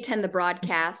so we attend the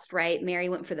broadcast, right? Mary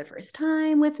went for the first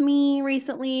time with me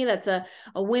recently. That's a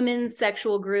women's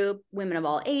sexual group, women of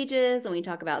all ages. And we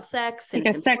talk about sex. Like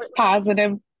and a sex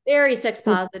positive. Very sex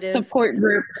positive. Support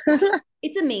group.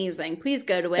 It's amazing. Please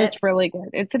go to it. It's really good.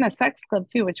 It's in a sex club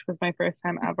too, which was my first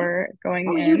time ever going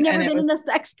Oh, in. you've never And it been was, in a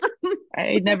sex club?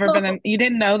 I'd never been in, you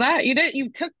didn't know that?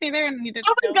 You took me there and you didn't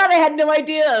Oh know my God, that? I had no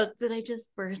idea. Did I just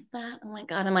burst that? Oh my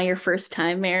God, am I your first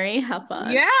time, Mary? How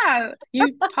fun. Yeah,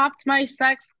 you popped my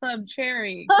sex club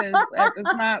cherry because that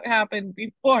has not happened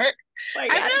before. Oh my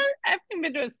God. I've never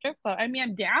been to a strip club. I mean,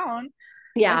 I'm down.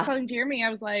 I was Yeah. telling Jeremy,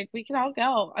 I was like, we can all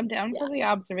go. I'm down Yeah. for the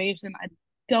observation. I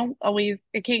can't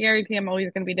guarantee I'm always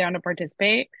going to be down to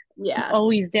participate. I'm Yeah.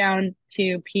 always down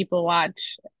to people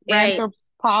watch, Right.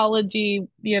 anthropology,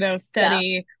 Yeah.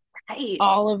 study, Right.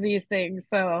 all of these things.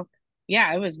 So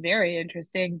yeah, it was very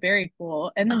interesting, very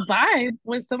cool. And the vibe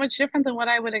was so much different than what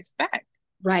I would expect.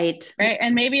 Right. Right.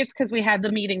 And maybe it's because we had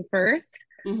the meeting first.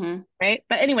 Mm-hmm. Right.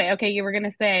 But anyway, okay, you were going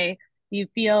to say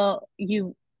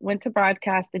you went to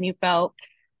broadcast and you felt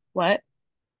what?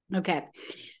 Okay.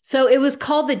 So it was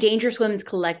called the Dangerous Women's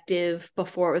Collective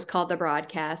before it was called the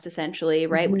Broadcast, essentially,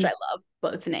 right? Which I love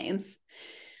both names.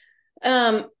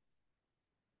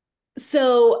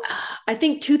 So I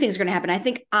think two things are going to happen. I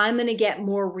think I'm going to get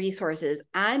more resources.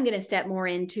 I'm going to step more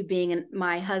into being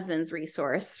my husband's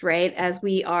resource, right? As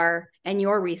we are, and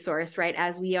your resource, right?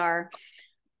 As we are,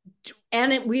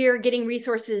 and we are getting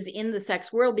resources in the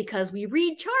sex world because we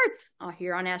read charts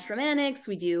here on Astromanics.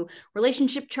 We do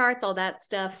relationship charts, all that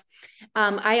stuff.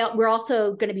 We're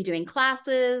also going to be doing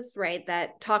classes, right,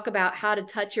 that talk about how to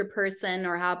touch your person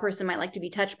or how a person might like to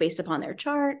be touched based upon their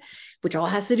chart, which all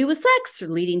has to do with sex or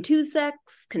leading to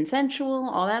sex, consensual,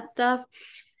 all that stuff.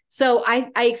 So I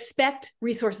expect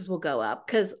resources will go up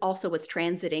because also what's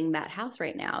transiting that house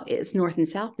right now is north and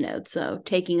south node. So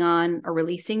taking on or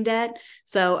releasing debt.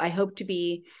 So I hope to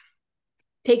be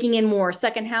taking in more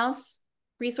second house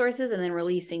resources and then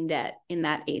releasing debt in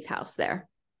that eighth house there.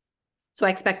 So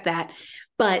I expect that.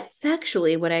 But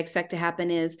sexually, what I expect to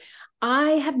happen is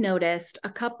I've noticed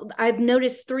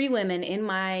 3 women in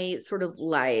my sort of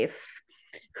life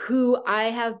who I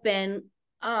have been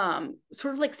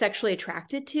sort of like sexually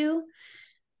attracted to.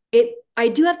 I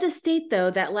do have to state though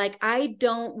that like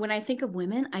when I think of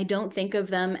women, I don't think of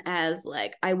them as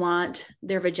like I want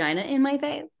their vagina in my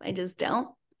face. I just don't,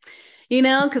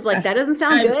 because like that doesn't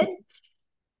sound good,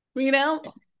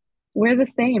 We're the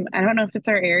same. I don't know if it's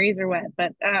our Aries or what,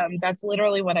 but that's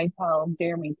literally what I tell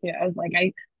Jeremy too. I was like,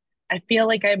 I feel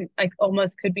like I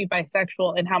almost could be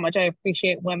bisexual in how much I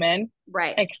appreciate women,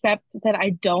 right? except that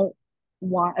I don't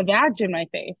want a vag in my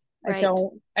face. Right.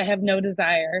 I have no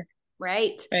desire.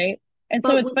 Right. Right. And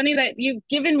so it's funny that you've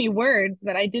given me words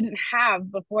that I didn't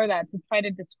have before that to try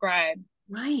to describe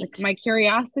like my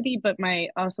curiosity, but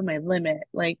also my limit.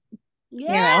 Like,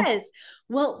 yes.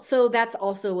 Well, so that's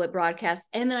also what broadcast.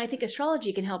 And then I think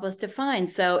astrology can help us define.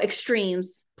 So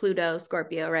extremes, Pluto,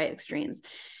 Scorpio, right? Extremes.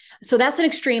 So that's an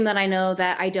extreme that I know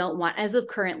that I don't want as of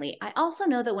currently. I also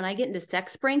know that when I get into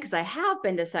sex brain, because I have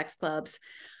been to sex clubs,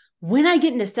 when I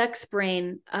get into sex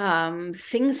brain,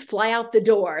 things fly out the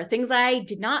door. Things I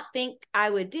did not think I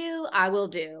would do, I will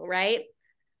do, right?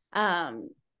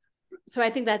 So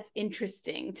I think that's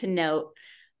interesting to note.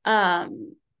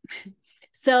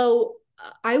 So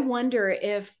I wonder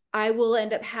if I will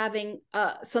end up having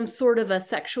some sort of a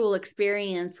sexual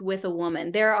experience with a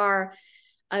woman.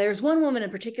 There's one woman in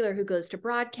particular who goes to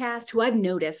broadcast who I've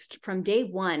noticed from day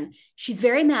one. She's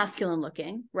very masculine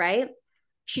looking, right?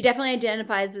 She definitely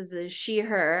identifies as a she,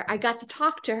 her. I got to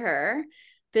talk to her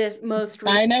this most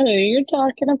recent. I know who you're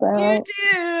talking about. You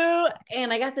do.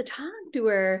 And I got to talk to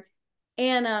her.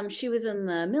 And she was in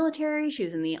the military. She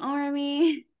was in the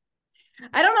army.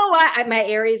 I don't know why my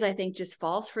Aries, I think, just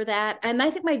falls for that. And I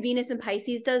think my Venus in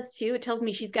Pisces does too. It tells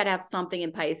me she's got to have something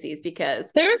in Pisces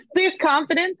because there's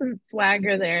confidence and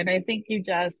swagger there. And I think you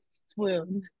just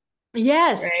swoon.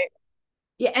 Yes. Right.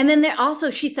 Yeah. And then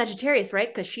she's Sagittarius,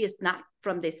 right? Because she is not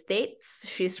from the States.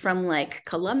 She's from like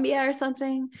Colombia or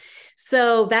something.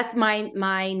 So that's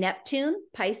my Neptune,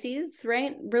 Pisces,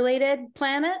 right? Related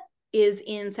planet is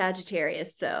in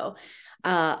Sagittarius. So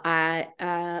I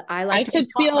like I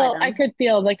could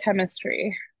feel the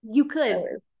chemistry. You could.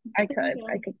 I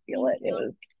could feel it. It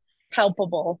was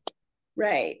palpable.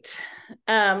 Right.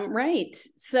 Right.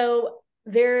 So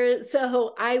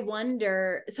I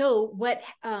wonder, what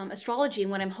astrology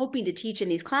and what I'm hoping to teach in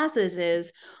these classes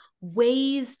is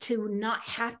ways to not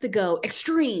have to go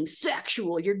extreme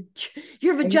sexual, your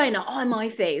vagina on my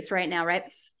face right now, right?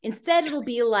 Instead, it'll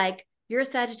be like, you're a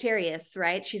Sagittarius,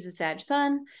 right? She's a Sag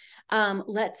sun.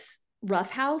 Let's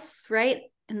roughhouse, right?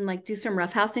 And like do some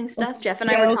roughhousing stuff. Jeff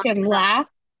and I were talking and laugh.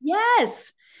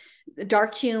 Yes.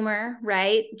 Dark humor,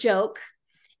 right? Joke.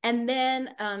 And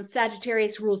then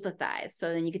Sagittarius rules the thighs.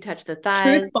 So then you could touch the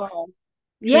thighs. Truth bomb.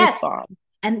 Yes. Truth bomb.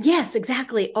 And yes,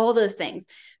 exactly. All those things.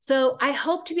 So I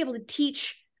hope to be able to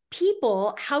teach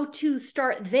people how to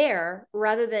start there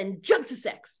rather than jump to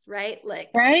sex, right? Like,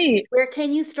 Right. where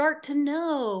can you start to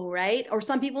know, right? Or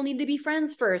some people need to be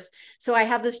friends first. So I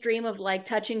have this dream of like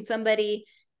touching somebody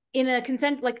in a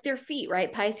consent, like their feet,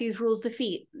 right? Pisces rules the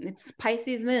feet. It's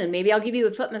Pisces moon. Maybe I'll give you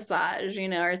a foot massage,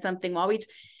 or something while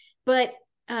but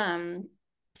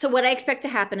so what I expect to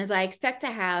happen is I expect to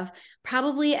have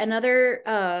probably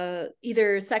another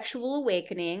either sexual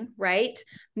awakening, right?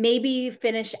 Maybe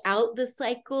finish out the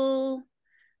cycle.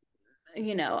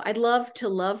 I'd love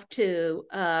to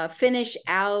finish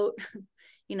out,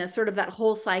 sort of that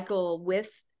whole cycle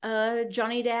with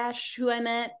Johnny Dash, who I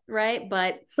met, right?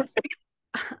 But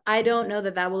I don't know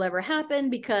that will ever happen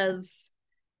because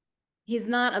he's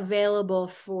not available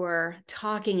for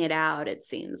talking it out, it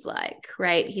seems like,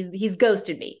 right? He's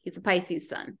ghosted me. He's a Pisces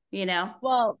sun,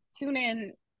 Well, tune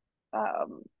in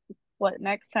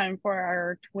next time for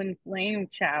our twin flame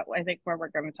chat, I think, where we're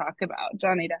going to talk about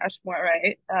Johnny Dash more,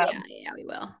 right? Yeah, we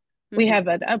will. We have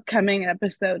an upcoming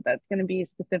episode that's going to be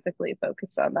specifically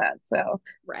focused on that. So,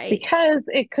 right, because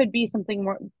it could be something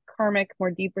more karmic,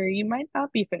 more deeper, you might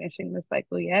not be finishing the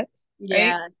cycle yet.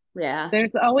 Yeah, right? yeah.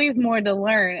 There's always more to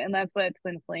learn, and that's what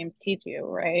twin flames teach you,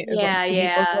 right? Is Yeah, like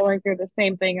yeah. people going through the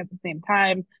same thing at the same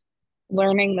time,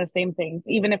 learning the same things,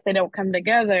 even if they don't come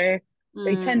together,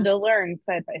 they tend to learn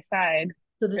side by side.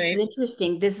 So this right? is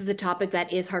interesting. This is a topic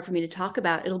that is hard for me to talk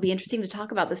about. It'll be interesting to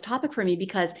talk about this topic for me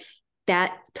because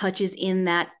that touches in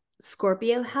that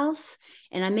Scorpio house,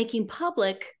 and I'm making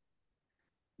public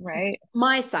Right.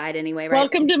 my side anyway, right?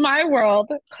 Welcome to my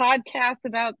world, podcast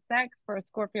about sex for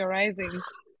Scorpio rising.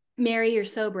 Mary, you're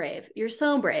so brave. You're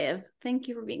so brave. Thank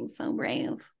you for being so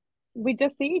brave. We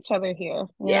just see each other here.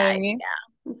 You Yeah, know what I mean?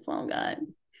 yeah. It's so good.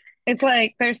 It's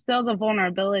like there's still the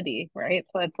vulnerability, right?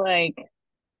 So it's like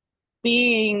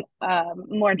being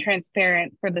more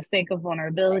transparent for the sake of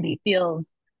vulnerability feels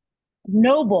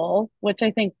noble, which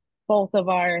I think both of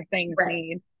our things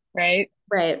need, right?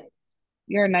 Right.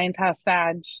 You're a ninth house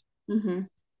Sag, Mm-hmm.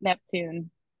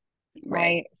 Neptune,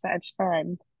 Right. Sag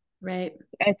sun. Right.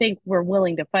 I think we're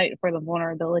willing to fight for the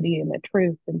vulnerability and the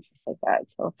truth and stuff like that.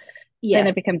 So then Yes.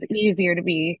 it becomes easier to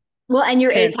be Well, and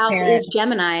your eighth house transparent. is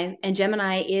Gemini, and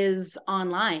Gemini is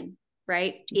online,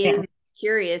 right? Yeah. Is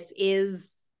curious,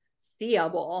 is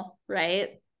seeable,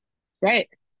 right? Right.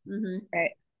 Mm-hmm.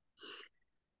 Right.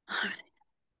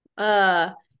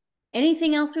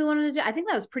 Anything else we wanted to do? I think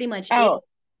that was pretty much Oh, it.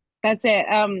 that's it.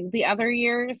 The other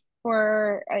years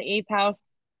for eighth house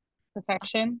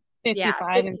perfection,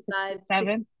 55 and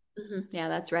 67. Mm-hmm. Yeah,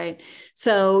 that's right.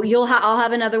 So I'll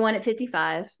have another one at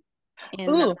 55 and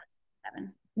Ooh,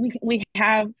 we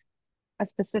have a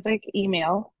specific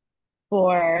email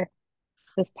for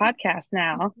this podcast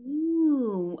now.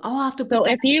 Ooh, I'll have to put So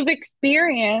that. if you've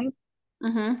experienced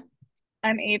Mm-hmm.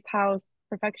 an eighth house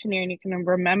perfection year and you can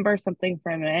remember something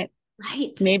from it,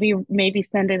 Right. maybe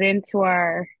send it into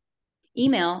our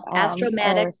email,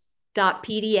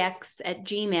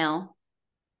 astromatics.pdx@gmail.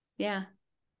 Yeah.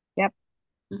 Yep.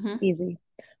 Mm-hmm. Easy.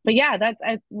 But yeah,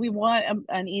 we want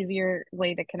an easier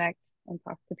way to connect and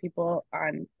talk to people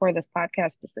for this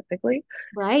podcast specifically.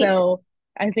 Right. So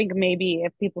I think maybe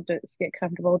if people just get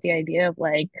comfortable with the idea of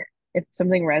like, if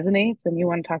something resonates and you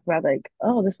want to talk about like,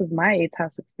 oh, this was my eighth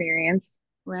house experience.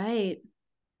 Right.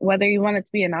 Whether you want it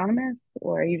to be anonymous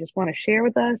or you just want to share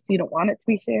with us, you don't want it to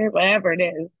be shared, whatever it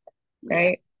is,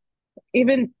 right?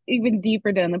 Yeah. Even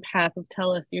deeper down the path of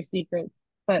tell us your secrets.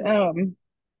 But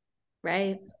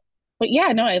right. But yeah,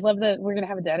 no, I love that we're gonna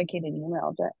have a dedicated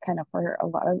email that kind of for a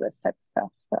lot of this type of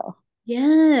stuff. So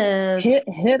yes,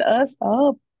 hit us up.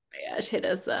 Oh my gosh, hit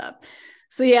us up.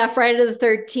 So yeah, Friday the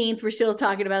 13th, we're still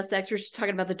talking about sex. We're just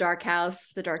talking about the dark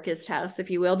house, the darkest house, if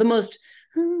you will, the most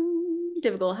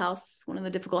difficult house, one of the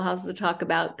difficult houses to talk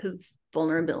about because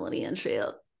vulnerability and shit.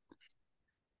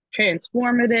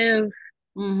 Transformative.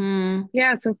 Mm-hmm.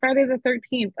 Yeah, so Friday the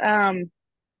 13th.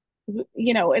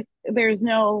 There's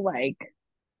no like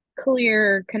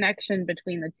clear connection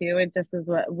between the two. It just is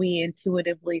what we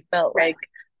intuitively felt like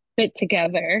fit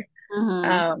together.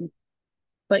 Mm-hmm.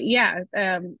 But yeah,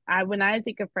 when I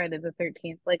think of Friday the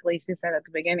 13th, like Lacey said at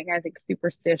the beginning, I think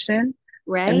superstition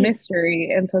and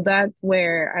mystery. And so that's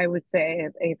where I would say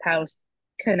eighth house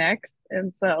connects.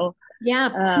 And so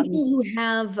yeah, people who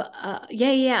have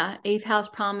eighth house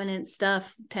prominent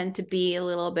stuff tend to be a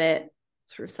little bit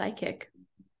sort of psychic.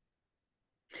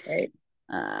 Right.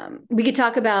 We could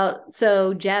talk about,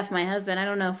 so Jeff, my husband, I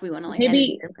don't know if we want to like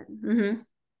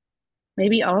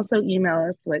maybe also email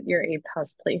us what your eighth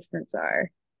house placements are.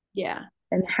 Yeah.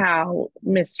 And how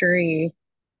mystery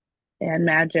and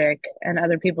magic and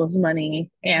other people's money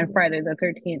and Friday the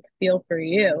 13th feel for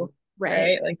you, Right.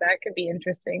 right? Like that could be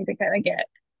interesting to kind of get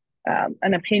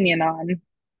an opinion on,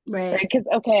 right? Right. Because,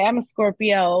 okay, I'm a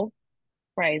Scorpio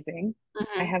rising. I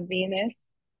Mhm. have Venus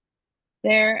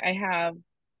there. I have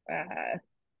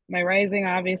my rising,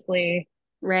 obviously,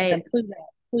 and then Right.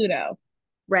 Pluto.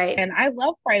 Right. And I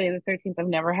love Friday the 13th. I've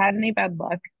never had any bad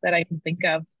luck that I can think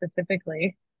of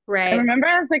specifically. I Right. remember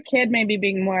as a kid maybe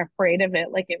being more afraid of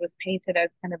it, like it was painted as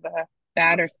kind of a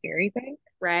bad or scary thing.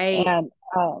 Right. And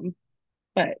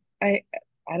but I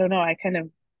don't know, I kind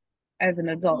of as an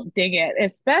adult dig it,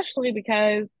 especially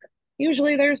because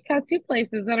usually there's tattoo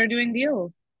places that are doing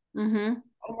deals Mm-hmm.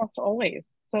 almost always.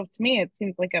 So to me it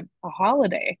seems like a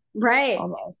holiday Right.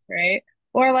 almost, right?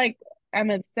 Or like I'm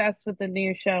obsessed with the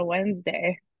new show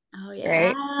Wednesday, Oh right?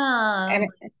 yeah. And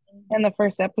in the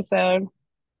first episode,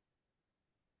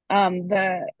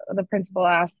 the principal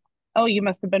asked, "Oh, you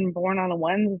must have been born on a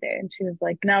Wednesday," and she was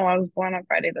like, "No, I was born on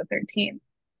Friday the 13th."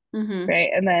 Mm-hmm. Right?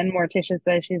 And then Morticia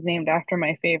says she's named after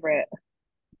my favorite,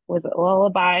 was it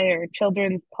lullaby or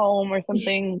children's poem or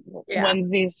something? Yeah.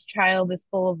 Wednesday's child is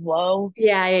full of woe.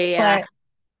 Yeah. Yeah. Yeah. But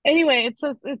anyway, it's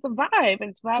a vibe.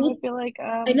 It's a vibe. I Well, feel like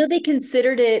I know they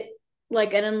considered it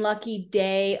like an unlucky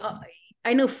day.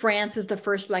 I know France is the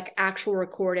first like actual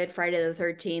recorded Friday the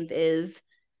 13th is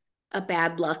a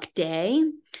bad luck day.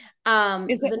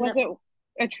 was it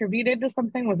attributed to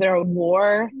something? Was there a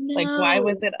war? Like why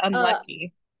was No, it uh,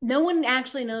 unlucky? no one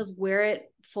actually knows where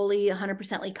it fully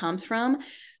 100% comes from.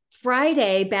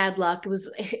 Friday, bad luck.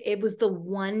 It was the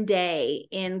one day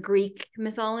in Greek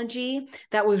mythology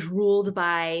that was ruled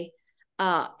by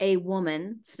a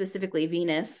woman, specifically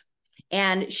Venus,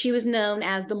 and she was known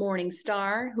as the morning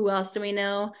star. Who else do we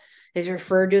know is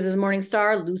referred to as morning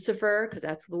star? Lucifer, because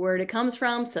that's the word it comes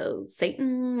from. So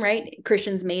Satan, right?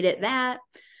 Christians made it that.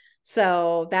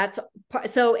 So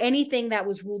so anything that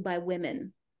was ruled by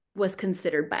women was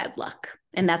considered bad luck,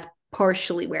 and that's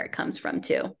partially where it comes from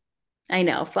too. I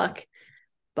know, fuck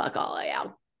all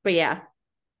out, but yeah,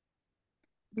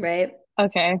 right,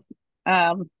 Okay.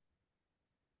 Um,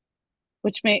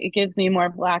 it gives me more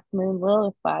Black Moon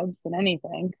Lilith vibes than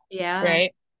anything, yeah,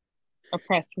 right?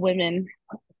 Oppressed women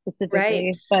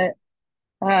right. specifically.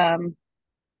 Um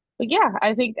but yeah,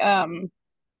 I think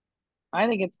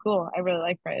it's cool. I really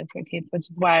like Friday the 13th, which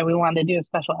is why we wanted to do a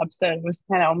special episode. It was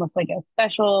kind of almost like a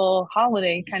special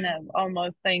holiday kind of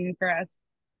almost thing for us.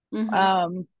 Mm-hmm.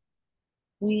 Um,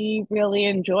 we really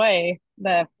enjoy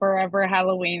the Forever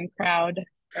Halloween crowd,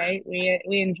 right? We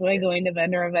enjoy going to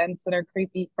vendor events that are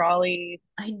creepy, crawly,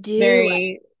 I do.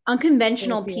 very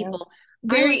Unconventional Scorpio, people.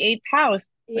 I very like, eighth house,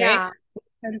 right? yeah. We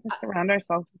tend to surround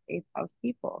ourselves with eighth house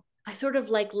people. I sort of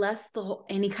like less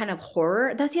any kind of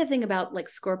horror. That's the other thing about like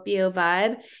Scorpio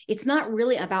vibe. It's not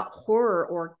really about horror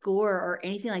or gore or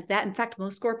anything like that. In fact,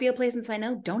 most Scorpio placements I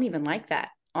know don't even like that,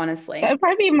 That honestly. would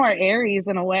probably be more Aries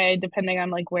in a way, depending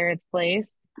on like where it's placed,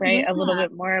 right? Yeah. A little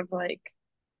bit more of like,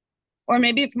 or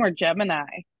maybe it's more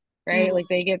Gemini, right? Like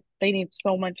they need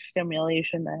so much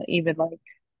stimulation that even like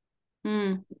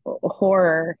Mm-hmm.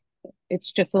 horror,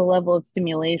 it's just a level of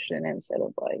stimulation instead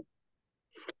of like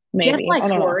Jeff maybe I likes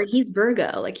don't know. horror. He's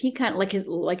Virgo. Like he kind of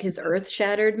like his earth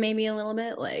shattered maybe a little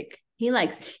bit. Like he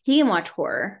can watch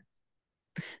horror.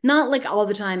 Not like all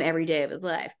the time every day of his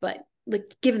life, but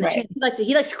like given the Right. chance.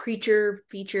 He likes creature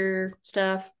feature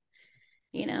stuff,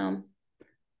 you know.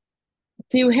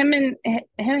 Do him and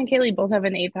Kaylee both have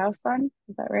an eighth house sun?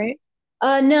 Is that right?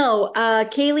 No,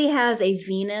 Kaylee has a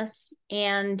Venus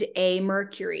and a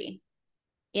Mercury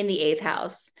in the eighth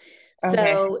house.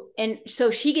 Okay. So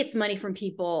she gets money from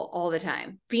people all the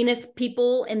time. Venus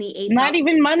people in the eighth Not house.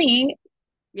 even money,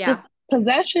 just Yeah.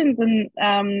 possessions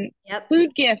and Yep.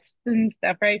 food gifts and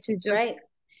stuff, right? She's just Right.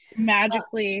 Uh,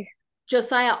 magically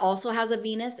Josiah also has a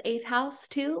Venus eighth house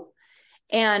too.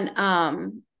 And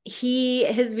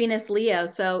his Venus Leo,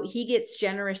 so he gets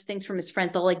generous things from his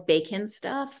friends. They'll like bake him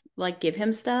stuff, like give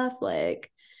him stuff.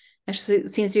 Like actually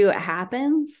seems to be what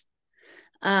happens.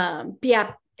 But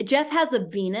yeah, Jeff has a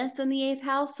Venus in the eighth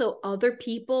house, so other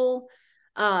people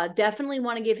definitely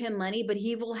want to give him money, but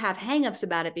he will have hangups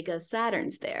about it because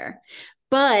Saturn's there.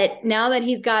 But now that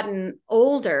he's gotten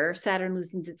older, Saturn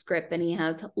loosens its grip and he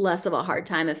has less of a hard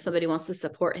time if somebody wants to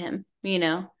support him,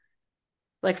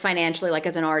 like financially, like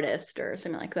as an artist or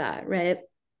something like that, right?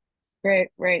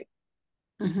 right.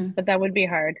 Mm-hmm. But that would be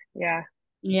hard. Yeah.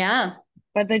 Yeah.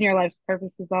 But then your life's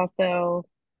purpose is also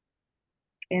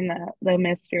in the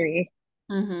mystery,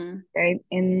 Mm-hmm. right?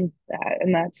 In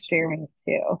that's Jeremy's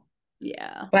too.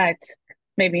 Yeah. But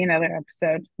maybe another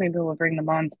episode. Maybe we'll bring them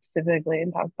on specifically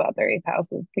and talk about their 8th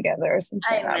houses together or something.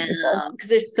 I That'd be fun. know, because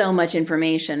there's so much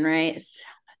information, right?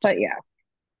 But yeah.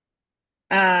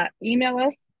 Email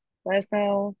us. Let us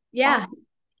know Yeah.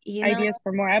 ideas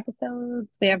for more episodes.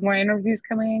 We have more interviews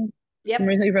coming. Yep. Some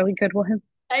really, really good ones.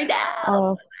 I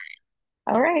know.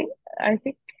 All right. I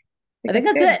think that's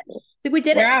good. it. I think we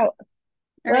did We're it. out.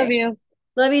 All Love right. you.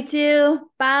 Love you too.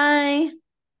 Bye.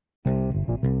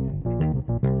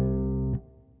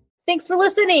 Thanks for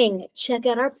listening. Check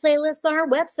out our playlists on our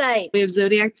website. We have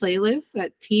Zodiac playlists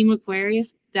at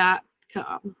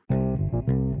teamaquarius.com.